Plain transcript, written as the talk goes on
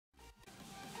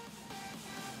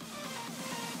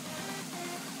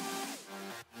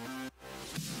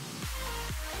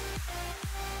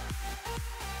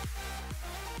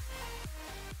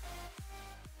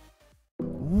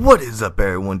What is up,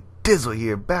 everyone? Dizzle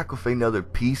here, back with another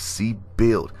PC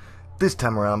build. This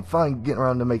time around, I'm finally getting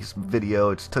around to making some video.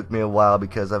 It's took me a while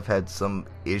because I've had some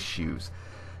issues.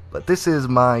 But this is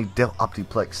my Dell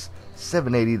Optiplex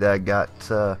 780 that I got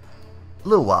a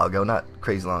little while ago, not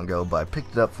crazy long ago, but I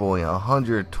picked it up for only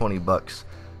 120 bucks,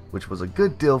 which was a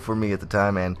good deal for me at the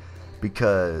time, and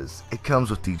because it comes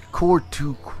with the Core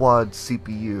 2 Quad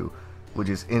CPU, which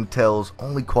is Intel's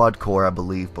only quad core, I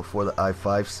believe, before the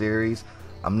i5 series.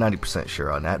 I'm 90%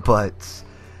 sure on that, but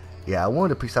yeah, I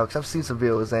wanted to piece out because I've seen some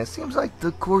videos and it seems like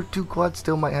the Core 2 Quad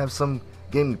still might have some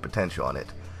gaming potential on it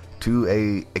to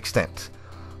a extent.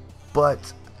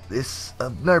 But this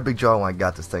another big draw when I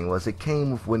got this thing was it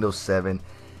came with Windows 7,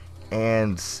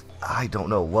 and I don't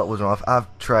know what was wrong. I've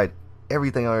tried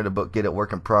everything under the book, get it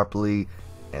working properly,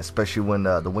 especially when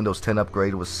the Windows 10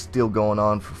 upgrade was still going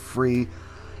on for free.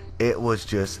 It was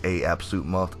just a absolute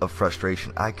month of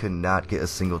frustration. I could not get a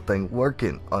single thing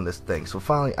working on this thing. So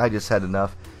finally I just had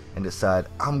enough and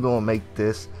decided I'm going to make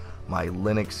this my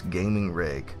Linux gaming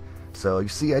rig. So you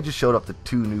see, I just showed off the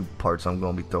two new parts I'm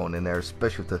going to be throwing in there,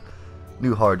 especially with the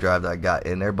new hard drive that I got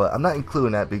in there. But I'm not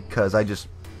including that because I just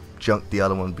junked the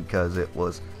other one because it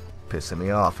was pissing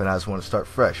me off and I just want to start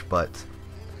fresh. But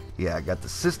yeah, I got the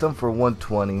system for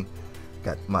 120.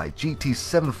 Got my GT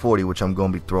 740, which I'm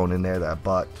going to be throwing in there, that I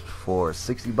bought for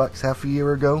 60 bucks half a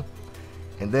year ago.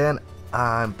 And then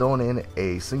I'm throwing in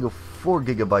a single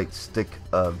 4GB stick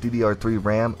of DDR3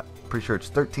 RAM. Pretty sure it's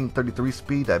 1333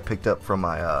 speed. I picked up from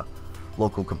my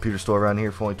local computer store around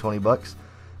here for only 20 bucks.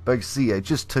 But you can see, I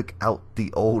just took out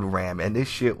the old RAM, and this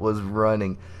shit was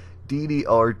running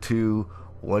DDR2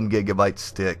 1GB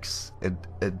sticks, and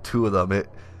two of them. It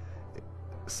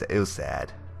was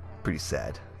sad. Pretty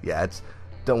sad. Yeah,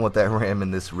 don't want that RAM in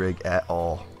this rig at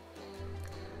all.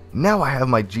 Now I have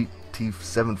my GT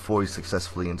 740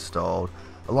 successfully installed,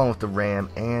 along with the RAM,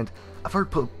 and I've heard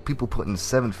people putting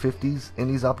 750s in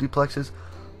these Optiplexes,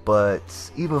 but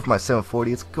even with my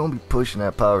 740, it's going to be pushing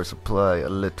that power supply a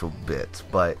little bit,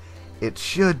 but it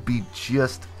should be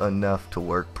just enough to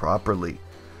work properly.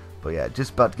 But yeah,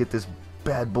 just about to get this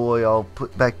bad boy all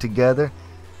put back together,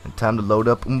 and time to load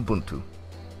up Ubuntu.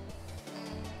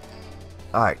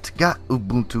 Alright, got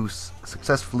Ubuntu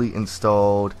successfully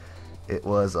installed. It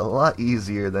was a lot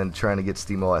easier than trying to get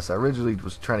SteamOS. I originally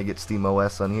was trying to get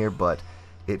SteamOS on here, but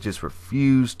it just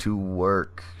refused to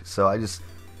work. So this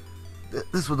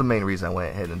was the main reason I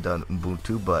went ahead and done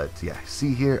Ubuntu. But yeah,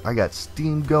 see here, I got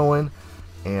Steam going,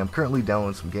 and I'm currently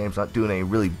downloading some games. Not doing any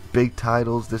really big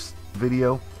titles this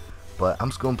video, but I'm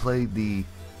just going to play the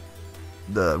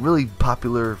really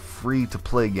popular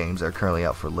free-to-play games that are currently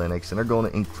out for Linux, and they're going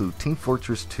to include Team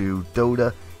Fortress 2,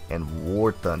 Dota, and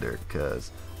War Thunder,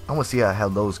 because I want to see how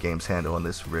those games handle on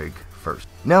this rig first.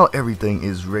 Now everything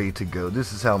is ready to go.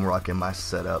 This is how I'm rocking my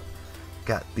setup.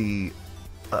 Got the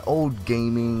old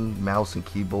gaming mouse and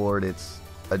keyboard. It's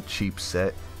a cheap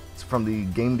set. It's from the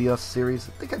Game Deal series.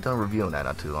 I think I done a review on that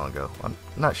not too long ago. I'm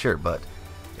not sure, but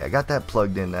yeah, I got that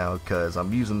plugged in now because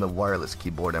I'm using the wireless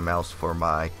keyboard and mouse for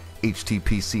my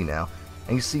HTPC now.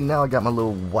 And you see, now I got my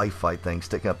little Wi-Fi thing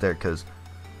sticking up there because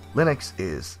Linux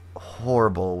is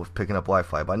horrible with picking up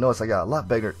Wi-Fi, but I noticed I got a lot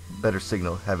better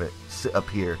signal have it sit up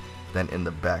here than in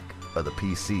the back of the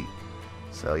PC.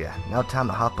 So yeah, now time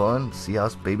to hop on and see how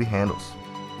this baby handles.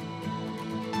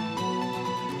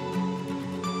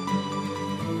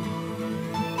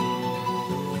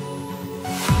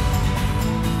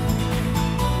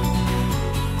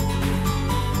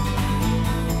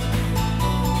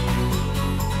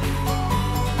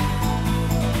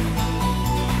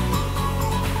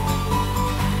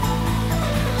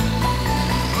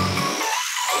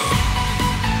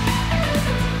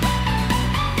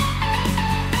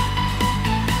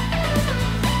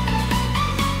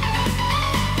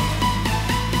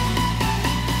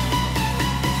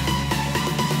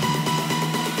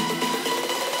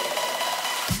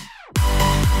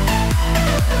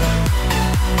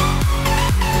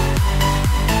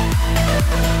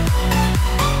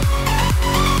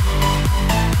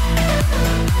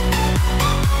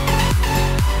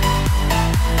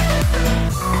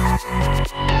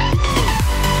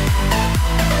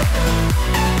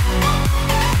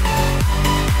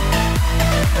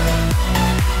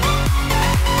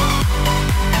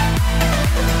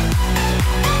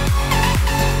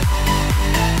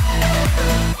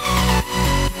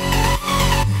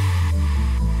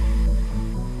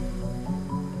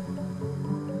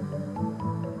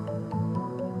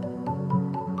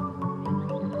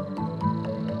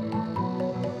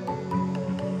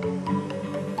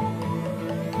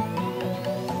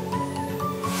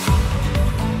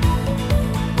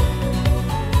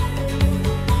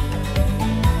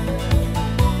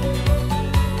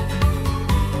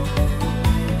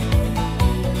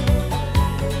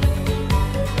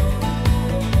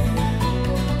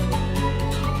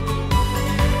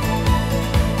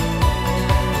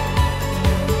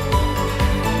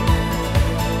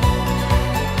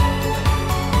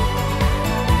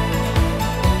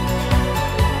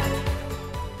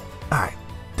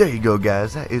 there you go,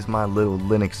 guys. That is my little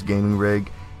Linux gaming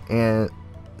rig, and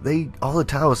all the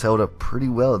tiles held up pretty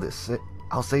well.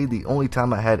 I'll say the only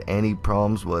time I had any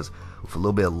problems was with a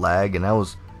little bit of lag, and that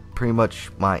was pretty much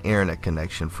my internet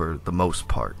connection for the most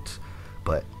part.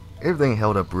 But everything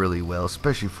held up really well,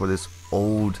 especially for this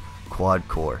old quad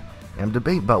core. And I'm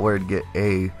debating about where to get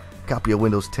a copy of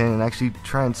Windows 10 and actually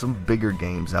trying some bigger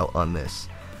games out on this.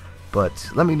 But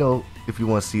let me know if you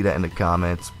want to see that in the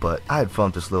comments. But I had fun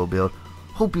with this little build.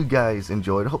 Hope you guys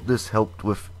enjoyed. Hope this helped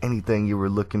with anything you were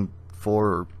looking for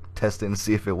or testing to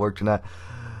see if it worked or not.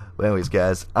 But anyways,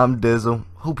 guys, I'm Dizzle.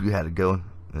 Hope you had a good one.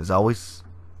 And as always,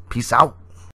 peace out.